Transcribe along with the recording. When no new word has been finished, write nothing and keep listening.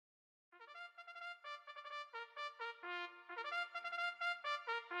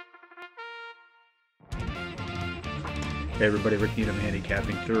Hey everybody, Rick Needham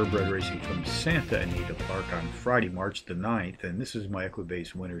handicapping thoroughbred racing from Santa Anita Park on Friday, March the 9th, and this is my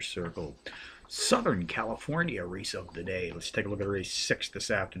Equibase Winner's Circle Southern California race of the day. Let's take a look at race 6 this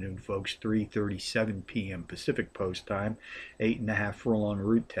afternoon, folks. 3:37 p.m. Pacific Post Time. 8.5 furlong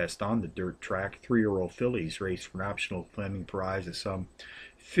route test on the dirt track. 3-year-old fillies race for an optional claiming prize of some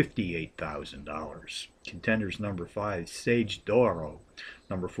 $58,000. Contenders: number 5, Sage Doro,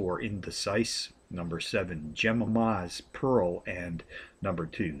 number 4, Indecise, number 7, Gemma's Pearl, and number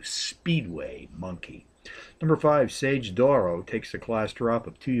 2, Speedway Monkey. Number 5, Sage Doro, takes a class drop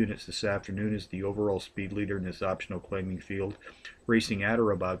of 2 units this afternoon as the overall speed leader in this optional claiming field. Racing at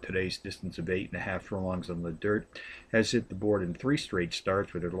or about today's distance of 8.5 furlongs on the dirt, has hit the board in 3 straight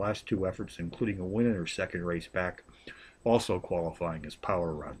starts with her last 2 efforts, including a win in her second race back, also qualifying as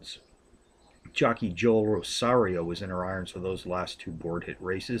power runs. Jockey Joel Rosario was in her irons for those last 2 board hit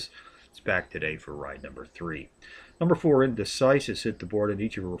races. It's back today for ride number 3. Number 4, Indecise, has hit the board in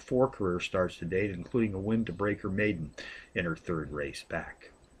each of her 4 career starts to date, including a win to break her maiden in her 3rd race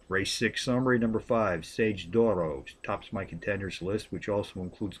back. Race 6 summary: number 5, Sage Doro, tops my contenders list, which also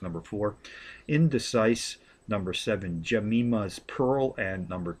includes number 4, Indecise, number 7, Gemma's Pearl, and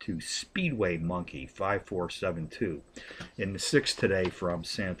number 2, Speedway Monkey, 5472. In the 6th today from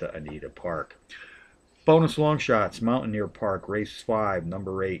Santa Anita Park. Bonus long shots: Mountaineer Park, race 5,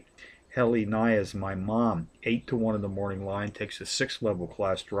 number 8, Helly Naya's My Mom, 8-1 in the morning line, takes a 6th level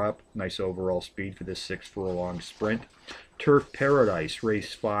class drop. Nice overall speed for this 6 furlong sprint. Turf Paradise,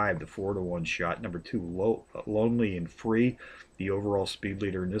 race 5, the 4-1 shot. Number 2, Lonely and Free, the overall speed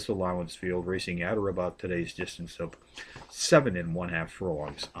leader in this allowance field, racing at or about today's distance of 7.5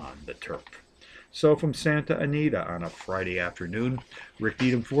 furlongs on the turf. So from Santa Anita on a Friday afternoon, Rick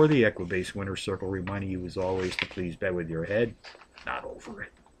Needham for the Equibase Winner's Circle, reminding you as always to please bet with your head, not over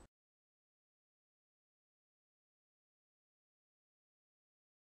it.